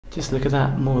Just look at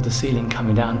that, more of the ceiling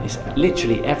coming down. It's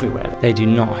literally everywhere. They do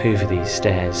not hoover these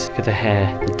stairs. Look at the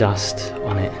hair, the dust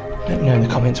on it. Let me know in the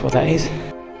comments what that is.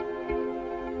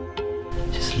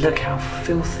 Just look how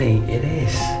filthy it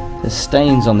is. The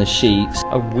stains on the sheets,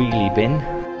 a wheelie bin.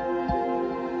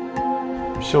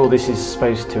 I'm sure this is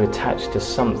supposed to attach to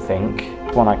something.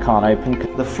 One I can't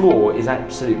open. The floor is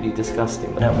absolutely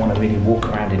disgusting. I don't want to really walk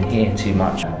around in here too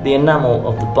much. The enamel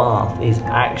of the bath is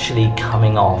actually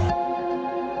coming off.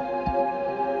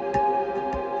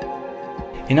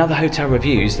 In other hotel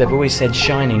reviews, they've always said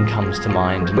Shining comes to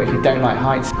mind. But if you don't like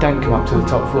heights, don't come up to the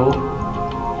top floor.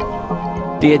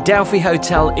 The Adelphi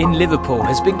Hotel in Liverpool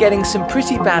has been getting some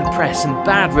pretty bad press and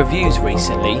bad reviews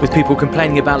recently, with people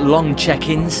complaining about long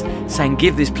check-ins, saying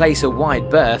give this place a wide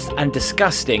berth, and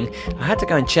disgusting. I had to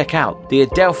go and check out the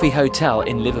Adelphi Hotel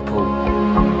in Liverpool.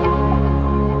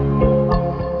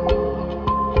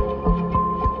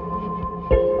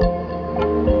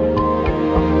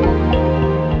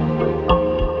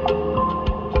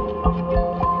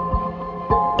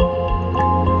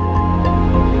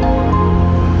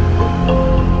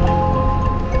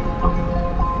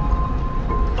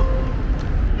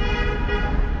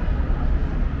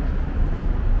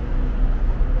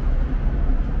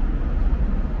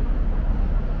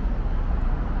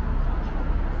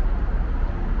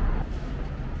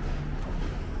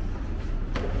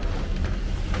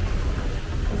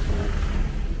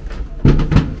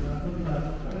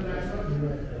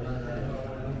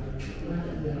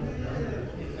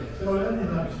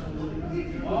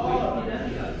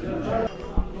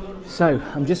 So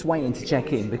I'm just waiting to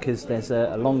check in because there's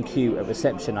a long queue at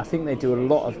reception. I think they do a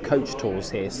lot of coach tours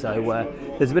here, so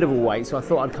there's a bit of a wait. So I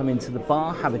thought I'd come into the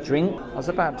bar, have a drink. I was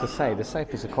about to say the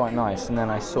sofas are quite nice, and then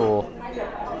I saw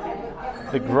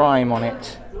the grime on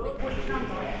it.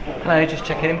 Hello, just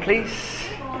checking in, please.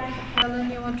 Fill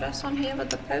your address on here with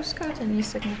the postcode and your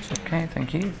signature. Okay,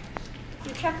 thank you.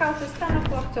 Your check-out is 10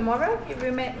 o'clock tomorrow. Your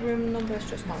room number is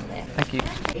just on there. Thank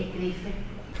you.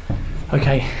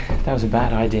 Okay, that was a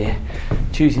bad idea,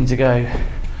 choosing to go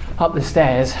up the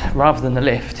stairs rather than the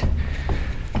lift,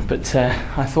 but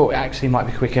I thought it actually might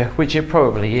be quicker, which it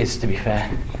probably is, to be fair.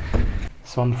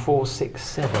 So I'm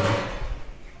 467.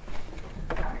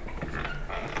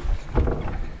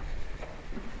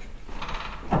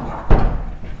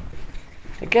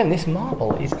 Again, this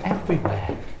marble is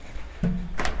everywhere.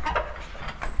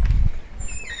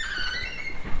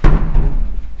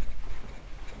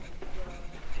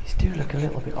 Do look a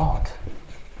little bit odd.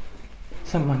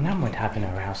 Something my nan would have in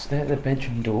her house. They're the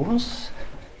bedroom doors.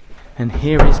 And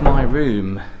here is my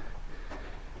room,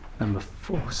 number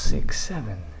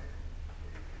 467.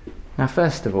 Now,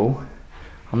 first of all,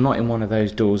 I'm not in one of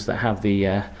those doors that have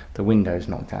the windows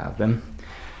knocked out of them.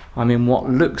 I'm in what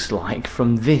looks like,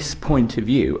 from this point of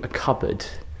view, a cupboard.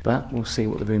 But we'll see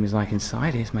what the room is like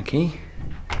inside. Here's my key.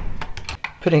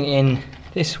 Putting it in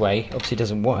this way obviously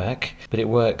doesn't work, but it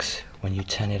works when you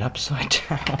turn it upside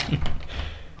down.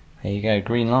 There you go,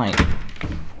 green light.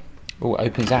 Oh, it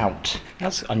opens out.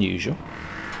 That's unusual.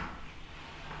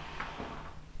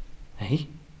 Hey?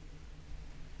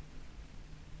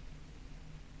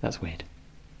 That's weird.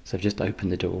 So I've just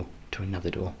opened the door to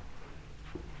another door.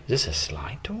 Is this a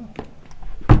slide door?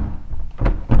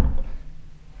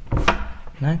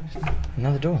 No,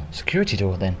 another door. Security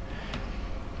door then.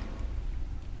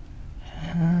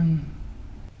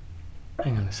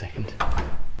 Hang on a second.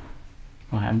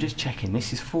 Right, I'm just checking.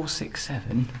 This is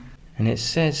 467, and it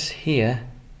says here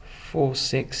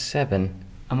 467.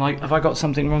 Have I got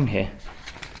something wrong here?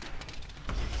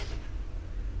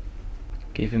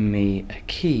 Giving me a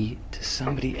key to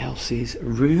somebody else's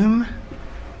room.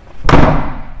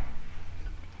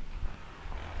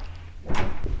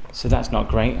 So that's not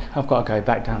great. I've got to go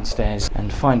back downstairs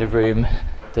and find a room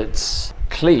that's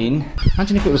clean.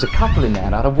 Imagine if it was a couple in there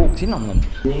and I'd have walked in on them.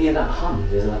 You hear that hum?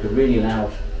 There's like a really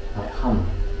loud hum.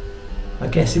 I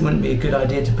guess it wouldn't be a good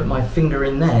idea to put my finger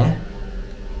in there.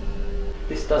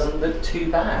 This doesn't look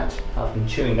too bad. I've been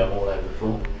chewing gum all over the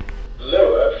floor.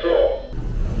 Lower floor.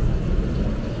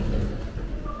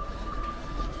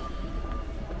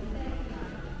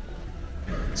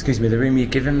 Excuse me, the room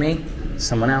you've given me,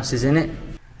 someone else is in it.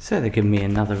 So they're giving me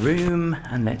another room,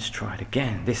 and let's try it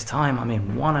again. This time I'm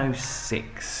in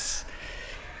 106.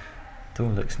 Door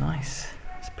looks nice.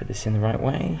 Let's put this in the right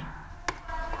way.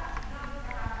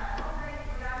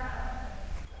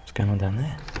 What's going on down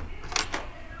there?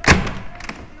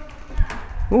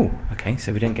 Oh, okay,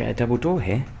 so we don't get a double door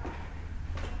here.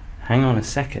 Hang on a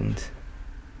second.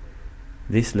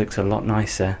 This looks a lot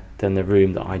nicer than the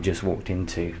room that I just walked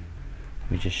into.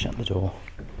 Let me just shut the door.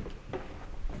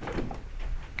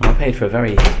 Okay. paid for a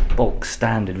very bulk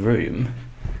standard room.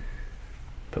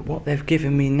 But what they've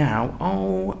given me now,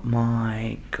 oh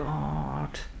my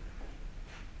God.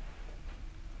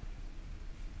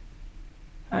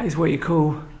 That is what you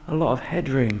call a lot of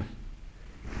headroom.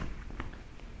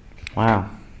 Wow.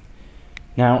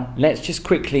 Now, let's just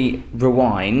quickly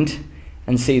rewind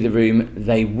and see the room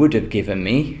they would have given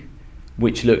me,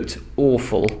 which looked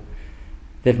awful.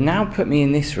 They've now put me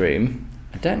in this room.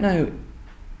 I don't know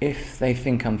if they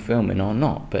think I'm filming or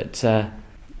not, but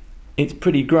it's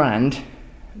pretty grand,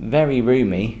 very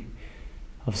roomy.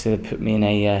 Obviously they put me in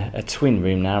a twin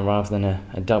room now rather than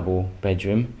a double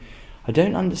bedroom. I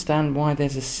don't understand why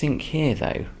there's a sink here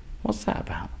though. What's that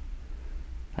about?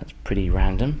 That's pretty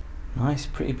random. Nice,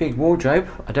 pretty big wardrobe.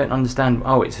 I don't understand.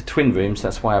 Oh, it's a twin room, so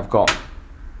that's why I've got...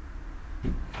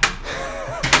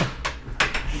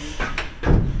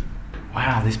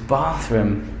 Wow, this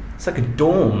bathroom. It's like a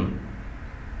dorm.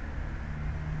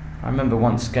 I remember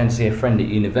once going to see a friend at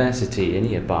university and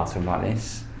he had a bathroom like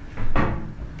this.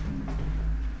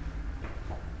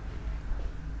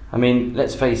 I mean,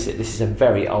 let's face it, this is a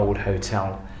very old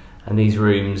hotel and these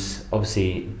rooms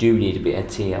obviously do need a bit of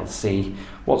TLC.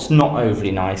 What's not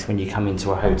overly nice when you come into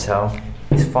a hotel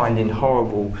is finding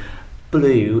horrible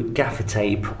blue gaffer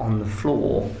tape on the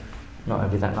floor. Not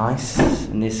overly that nice.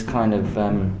 And this kind of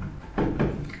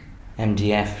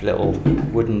MDF little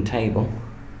wooden table.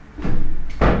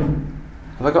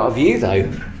 Have I got a view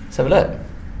though? Let's have a look.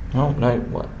 Oh no,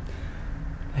 what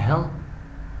the hell?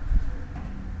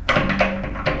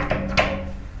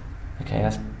 Okay,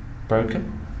 that's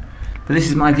broken. But this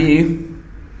is my view.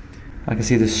 I can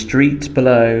see the street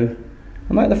below.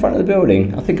 I'm at the front of the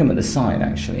building. I think I'm at the side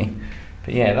actually.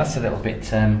 But yeah, that's a little bit,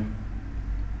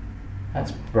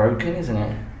 that's broken, isn't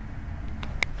it?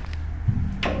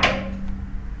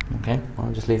 Okay,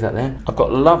 I'll just leave that there. I've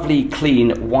got lovely,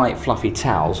 clean, white, fluffy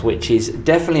towels, which is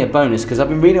definitely a bonus because I've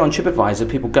been reading on Tripadvisor,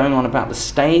 people going on about the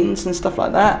stains and stuff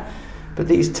like that. But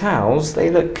these towels, they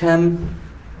look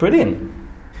brilliant.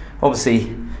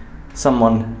 Obviously,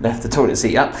 someone left the toilet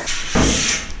seat up.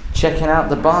 Checking out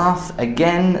the bath,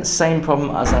 again, same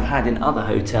problem as I've had in other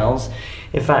hotels.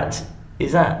 In fact,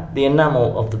 is that the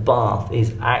enamel of the bath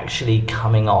is actually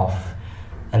coming off.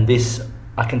 And this,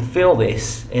 I can feel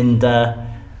this, and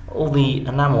all the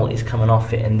enamel is coming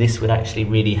off it, and this would actually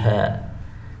really hurt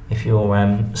if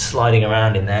you're sliding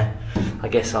around in there. I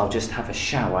guess I'll just have a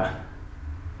shower.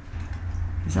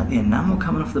 Is that the enamel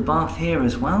coming off the bath here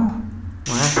as well?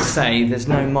 I have to say, there's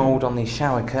no mould on these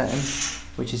shower curtains,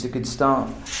 which is a good start.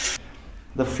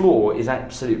 The floor is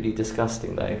absolutely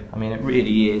disgusting though. I mean, it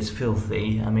really is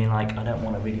filthy. I mean, like, I don't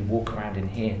want to really walk around in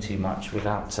here too much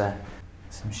without some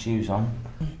shoes on.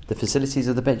 The facilities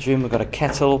of the bedroom, we've got a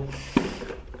kettle.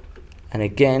 And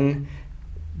again,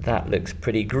 that looks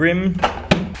pretty grim.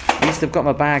 At least I've got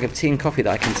my bag of tea and coffee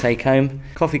that I can take home.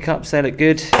 Coffee cups, they look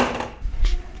good. I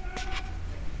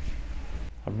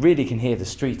really can hear the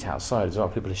street outside as well,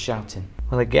 people are shouting.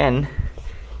 Well again,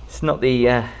 it's not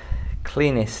the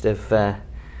cleanest of, well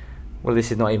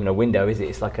this is not even a window, is it?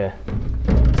 It's like a,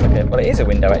 well it is a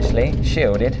window actually,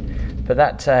 shielded. But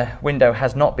that window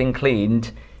has not been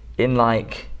cleaned in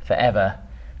like forever.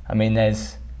 I mean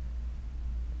there's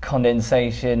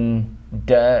condensation,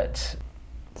 dirt.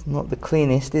 It's not the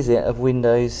cleanest, is it, of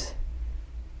windows?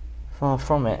 Far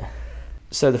from it.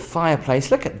 So the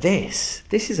fireplace, look at this.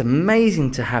 This is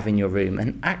amazing to have in your room,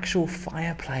 an actual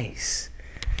fireplace.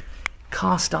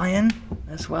 Cast iron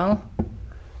as well. I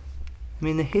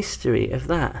mean the history of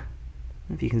that. I don't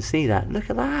know if you can see that.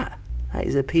 Look at that. That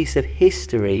is a piece of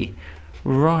history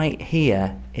right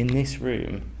here in this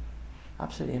room.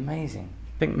 Absolutely amazing.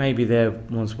 I think maybe there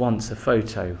was once a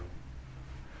photo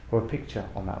or a picture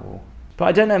on that wall. But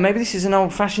I don't know, maybe this is an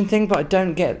old-fashioned thing, but I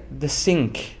don't get the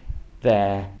sink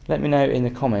there. Let me know in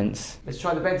the comments. Let's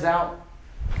try the beds out.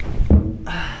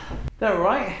 They're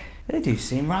alright. They do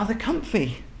seem rather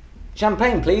comfy.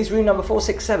 Champagne please, room number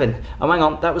 467. Oh hang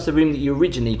on, that was the room that you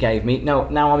originally gave me. No,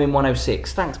 now I'm in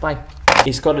 106. Thanks, bye.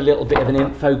 It's got a little bit of an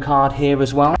info card here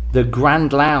as well. The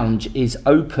Grand Lounge is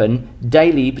open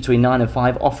daily between 9 and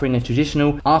 5, offering a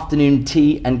traditional afternoon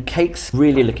tea and cakes.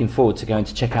 Really looking forward to going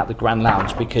to check out the Grand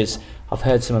Lounge because I've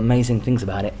heard some amazing things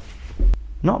about it.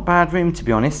 Not a bad room to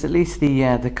be honest, at least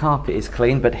the carpet is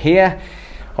clean. But here,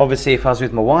 obviously if I was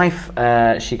with my wife,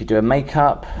 she could do a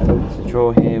makeup. There's a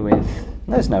drawer here with,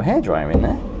 there's no hairdryer in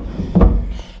there.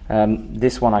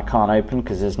 This one I can't open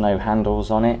because there's no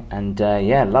handles on it. And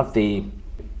yeah, love the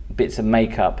bits of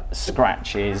makeup,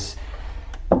 scratches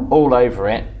all over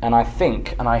it. And I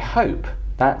think, and I hope,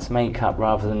 that's makeup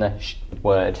rather than the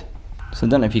word. So I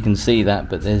don't know if you can see that,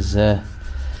 but there's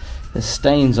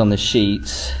stains on the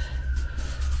sheets.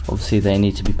 Obviously they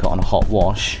need to be put on a hot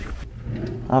wash.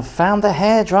 I've found the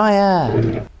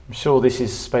hairdryer. I'm sure this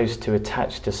is supposed to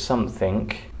attach to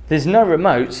something. There's no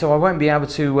remote, so I won't be able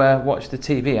to watch the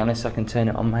TV unless I can turn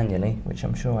it on manually, which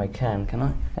I'm sure I can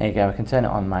I? There you go, I can turn it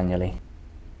on manually.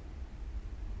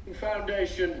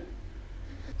 Foundation.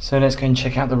 So let's go and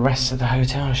check out the rest of the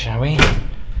hotel, shall we?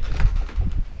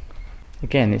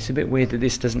 Again, it's a bit weird that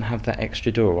this doesn't have that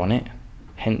extra door on it,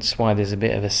 hence why there's a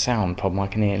bit of a sound problem. I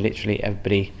can hear literally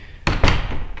everybody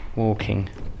walking.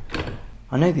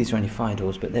 I know these are only fire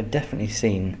doors, but they've definitely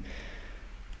seen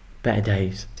better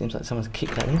days. Seems like someone's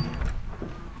kicked that in.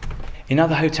 In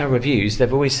other hotel reviews,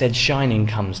 they've always said Shining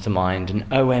comes to mind, and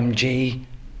OMG,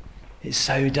 it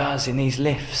so does in these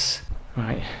lifts.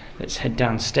 Right, let's head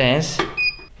downstairs.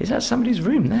 Is that somebody's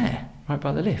room there, right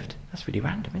by the lift? That's really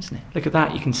random, isn't it? Look at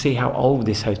that, you can see how old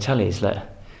this hotel is. Look,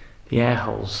 the air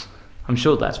holes. I'm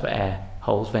sure that's for air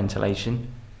holes, ventilation.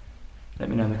 Let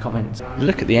me know in the comments.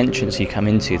 Look at the entrance you come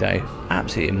into though.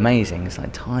 Absolutely amazing. It's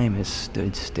like time has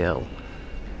stood still.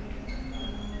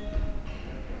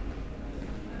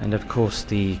 And of course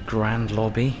the grand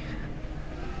lobby.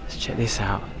 Let's check this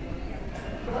out.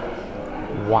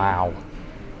 Wow.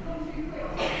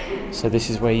 So this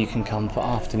is where you can come for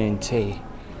afternoon tea.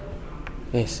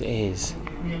 This is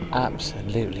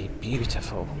absolutely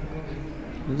beautiful.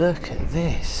 Look at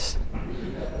this.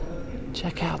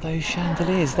 Check out those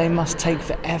chandeliers. They must take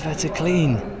forever to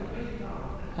clean.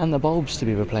 And the bulbs to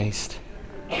be replaced.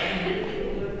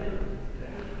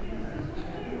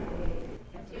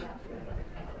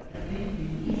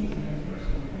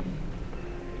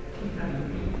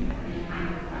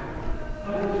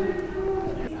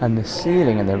 And the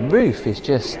ceiling and the roof is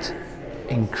just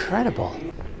incredible.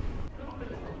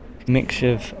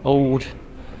 Mixture of old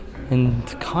and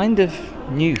kind of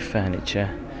new furniture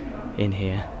in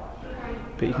here.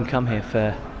 But you can come here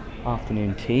for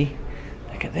afternoon tea.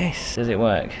 Look at this. Does it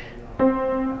work?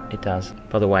 It does.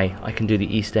 By the way, I can do the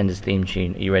EastEnders theme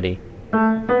tune. Are you ready?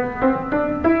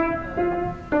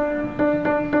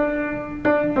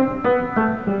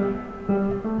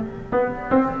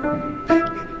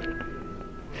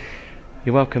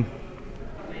 You're welcome.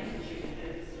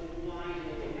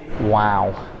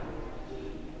 Wow.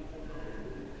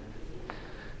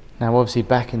 Now obviously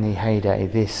back in the heyday,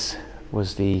 this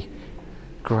was the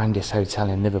grandest hotel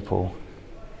in Liverpool.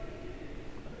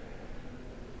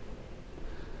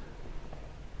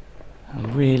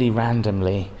 And really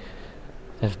randomly,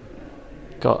 they've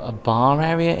got a bar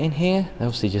area in here. They're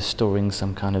obviously just storing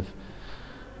some kind of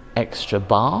extra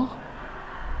bar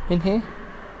in here.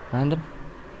 Random.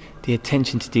 The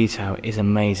attention to detail is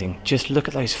amazing. Just look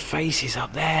at those faces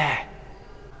up there.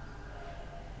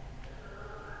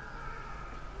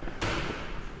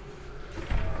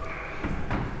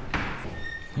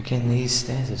 Again, these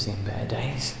stairs have seen better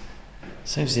days.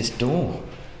 So's this door.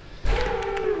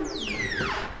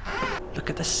 Look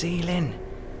at the ceiling.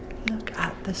 Look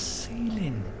at the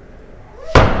ceiling.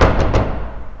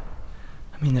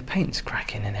 I mean, the paint's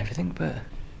cracking and everything, but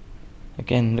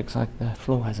again, looks like the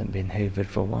floor hasn't been hoovered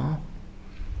for a while.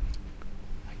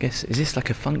 I guess, is this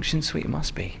like a function suite? It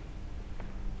must be.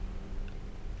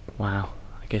 Wow,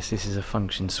 I guess this is a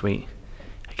function suite.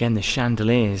 Again, the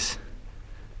chandeliers,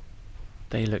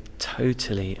 they look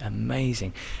totally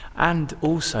amazing. And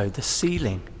also the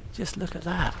ceiling, just look at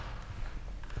that.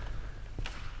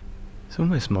 It's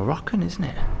almost Moroccan, isn't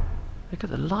it? Look at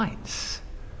the lights.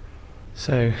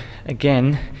 So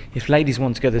again, if ladies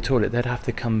want to go to the toilet, they'd have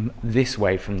to come this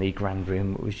way from the grand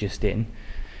room that was just in.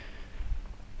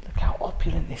 Look how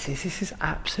opulent this is. This is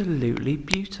absolutely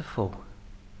beautiful.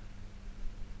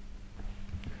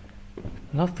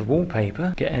 Love the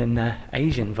wallpaper. Getting an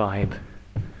Asian vibe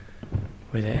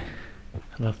with it.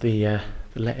 I love the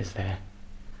letters there.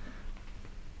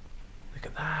 Look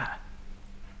at that.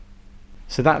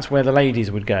 So that's where the ladies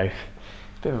would go.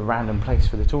 It's a bit of a random place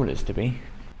for the toilets to be.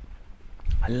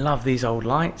 I love these old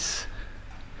lights.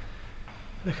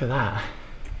 Look at that.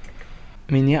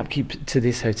 I mean, the upkeep to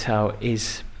this hotel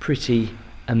is pretty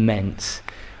immense.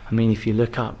 I mean, if you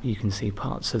look up, you can see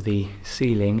parts of the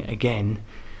ceiling again,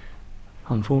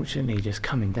 unfortunately just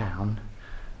coming down.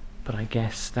 But I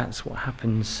guess that's what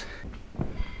happens.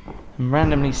 And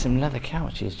randomly some leather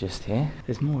couches just here.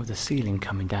 There's more of the ceiling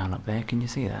coming down up there. Can you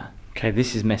see that? Okay,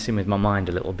 this is messing with my mind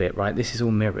a little bit, right? This is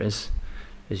all mirrors,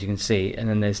 as you can see, and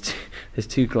then there's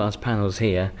two glass panels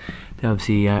here. They're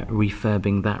obviously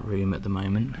refurbing that room at the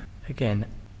moment. Again,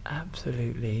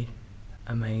 absolutely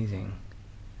amazing.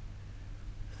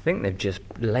 I think they've just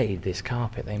laid this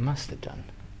carpet. They must have done.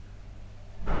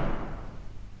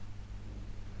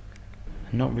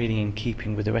 Not really in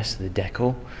keeping with the rest of the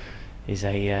decor is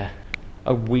a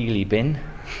a wheelie bin,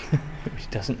 which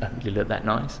doesn't really look that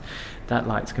nice. That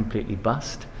light's completely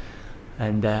bust.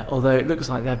 And although it looks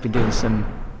like they've been doing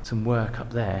some work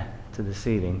up there to the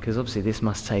ceiling, because obviously this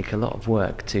must take a lot of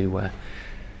work to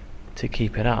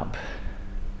keep it up.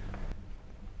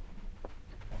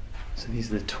 So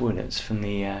these are the toilets from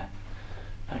the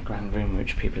that grand room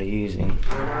which people are using.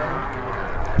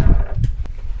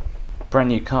 Brand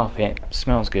new carpet,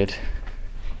 smells good.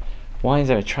 Why is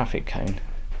there a traffic cone?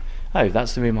 Oh,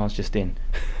 that's the room I was just in.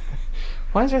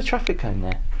 Why is there a traffic cone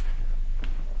there?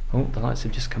 Oh, the lights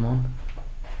have just come on.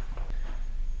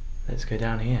 Let's go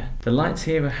down here. The lights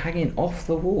here are hanging off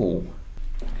the wall.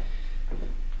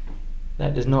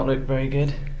 That does not look very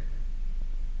good.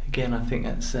 Again, I think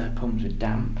that's problems with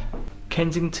damp.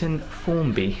 Kensington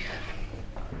Formby.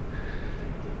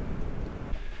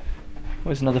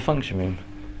 Where's another function room?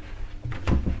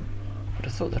 I'd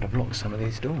have thought they'd have locked some of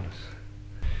these doors.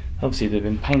 Obviously they've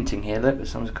been painting here. Look,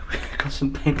 someone's got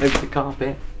some paint over the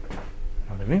carpet.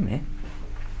 Another room here.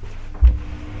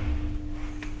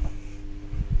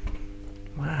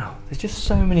 Wow, there's just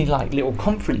so many like little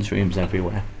conference rooms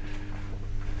everywhere.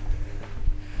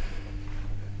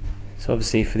 So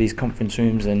obviously for these conference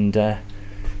rooms and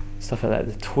stuff like that,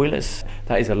 the toilets,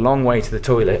 that is a long way to the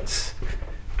toilets.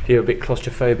 If you're a bit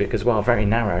claustrophobic as well, very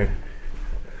narrow.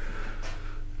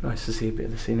 Nice to see a bit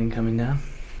of the ceiling coming down.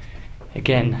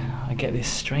 Again, I get this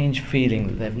strange feeling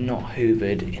that they've not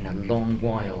hoovered in a long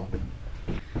while.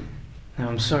 Now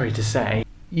I'm sorry to say,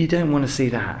 you don't want to see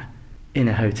that in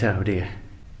a hotel, do you?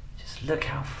 Just look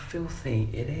how filthy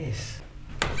it is.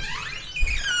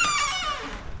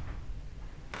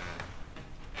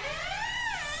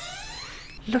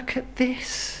 Look at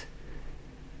this.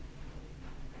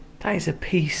 That is a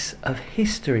piece of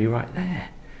history right there.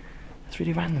 That's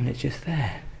really random, it's just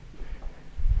there.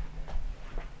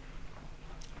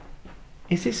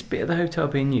 Is this bit of the hotel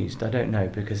being used? I don't know,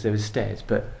 because there was stairs,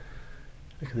 but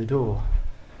look at the door.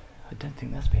 I don't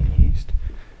think that's being used.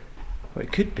 Well,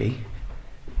 it could be.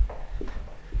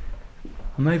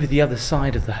 I'm over the other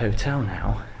side of the hotel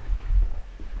now.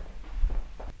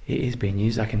 It is being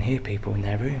used. I can hear people in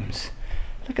their rooms.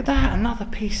 Look at that, another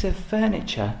piece of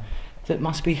furniture that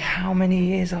must be how many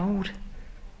years old?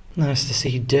 Nice to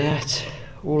see dirt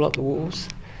all up the walls.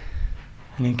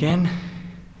 And again,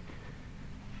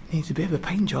 needs a bit of a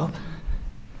paint job.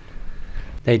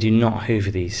 They do not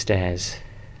hoover these stairs.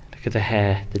 Look at the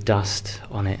hair, the dust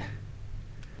on it.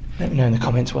 Let me know in the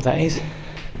comments what that is.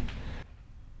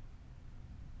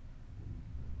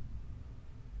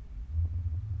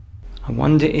 I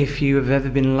wonder if you have ever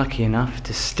been lucky enough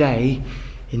to stay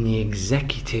in the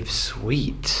executive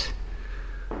suite,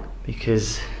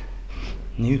 because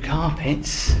new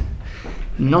carpets,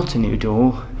 not a new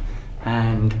door,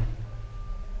 and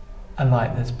a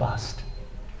light that's bust.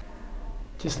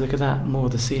 Just look at that, more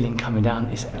of the ceiling coming down.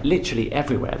 It's literally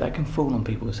everywhere. That can fall on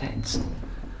people's heads.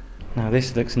 Now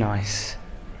this looks nice.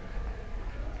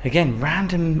 Again,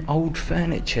 random old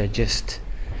furniture just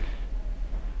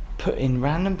put in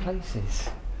random places.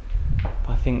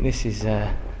 But I think this is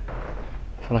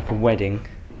for like a wedding.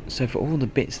 So for all the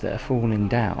bits that are falling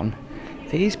down,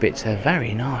 these bits are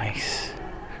very nice.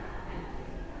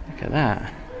 Look at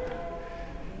that.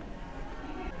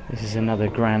 This is another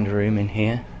grand room in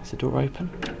here. Is the door open?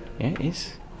 Yeah, it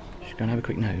is. Just go and have a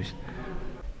quick nose.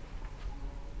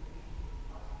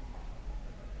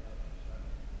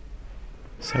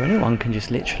 So anyone can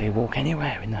just literally walk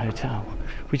anywhere in the hotel,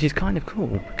 which is kind of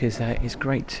cool because it's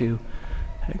great to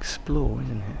explore,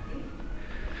 isn't it?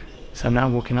 So I'm now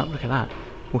walking up, look at that,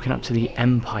 walking up to the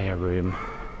Empire Room.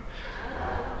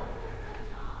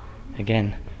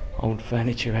 Again, old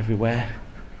furniture everywhere.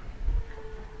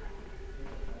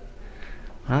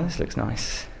 Ah, this looks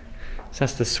nice. So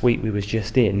that's the suite we was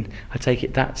just in. I take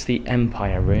it that's the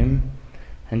Empire Room.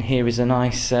 And here is a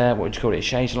nice, what would you call it,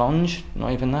 chaise lounge?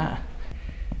 Not even that.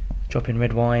 Drop in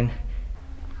red wine.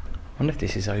 I wonder if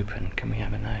this is open. Can we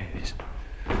have a nose?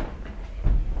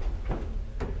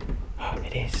 Oh,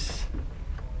 it is.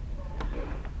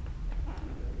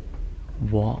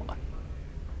 What?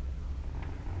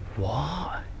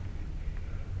 What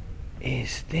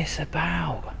is this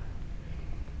about?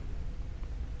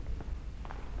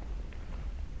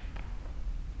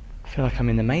 I feel like I'm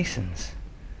in the Masons.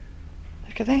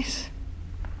 Look at this.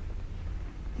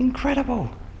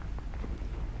 Incredible.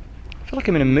 I feel like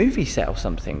I'm in a movie set or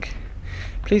something.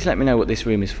 Please let me know what this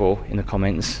room is for in the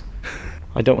comments.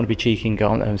 I don't want to be cheeky and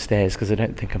go downstairs because I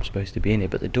don't think I'm supposed to be in it,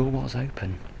 but the door was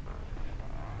open.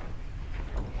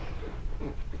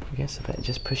 I guess I better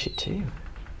just push it too.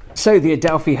 So the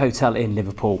Adelphi Hotel in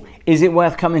Liverpool. Is it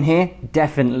worth coming here?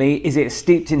 Definitely. Is it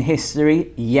steeped in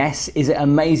history? Yes. Is it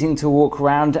amazing to walk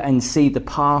around and see the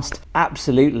past?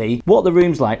 Absolutely. What are the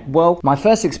rooms like? Well, my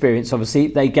first experience, obviously,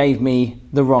 they gave me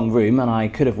the wrong room and I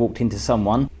could have walked into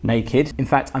someone naked. In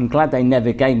fact, I'm glad they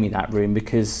never gave me that room,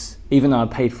 because even though I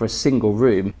paid for a single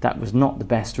room, that was not the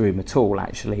best room at all,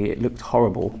 actually. It looked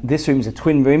horrible. This room's a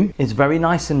twin room. It's very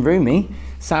nice and roomy.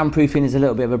 Soundproofing is a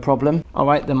little bit of a problem. All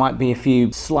right, there might be a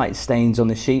few slight stains on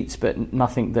the sheets, but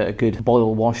nothing that a good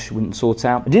boil wash wouldn't sort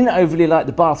out. I didn't overly like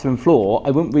the bathroom floor.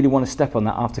 I wouldn't really want to step on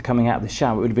that after coming out of the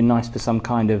shower. It would have been nice for some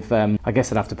kind of, I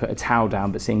guess I'd have to put a towel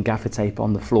down, but seeing gaffer tape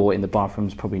on the floor in the bathroom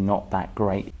is probably not that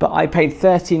great. But I paid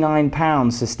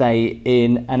 £39 to stay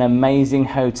in an amazing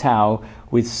hotel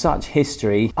with such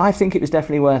history. I think it was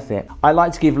definitely worth it. I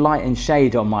like to give light and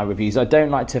shade on my reviews. I don't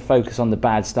like to focus on the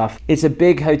bad stuff. It's a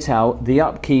big hotel. The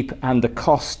upkeep and the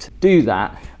cost to do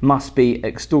that must be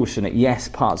extortionate. Yes,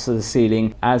 parts of the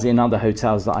ceiling, as in other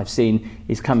hotels that I've seen,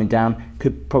 is coming down.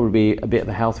 Could probably be a bit of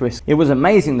a health risk. It was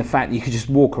amazing the fact that you could just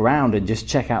walk around and just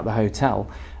check out the hotel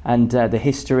and the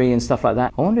history and stuff like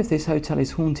that. I wonder if this hotel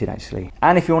is haunted, actually.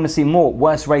 And if you want to see more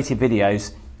worst rated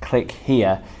videos, click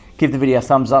here. Give the video a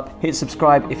thumbs up, hit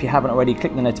subscribe if you haven't already,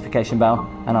 click the notification bell,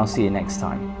 and I'll see you next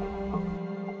time.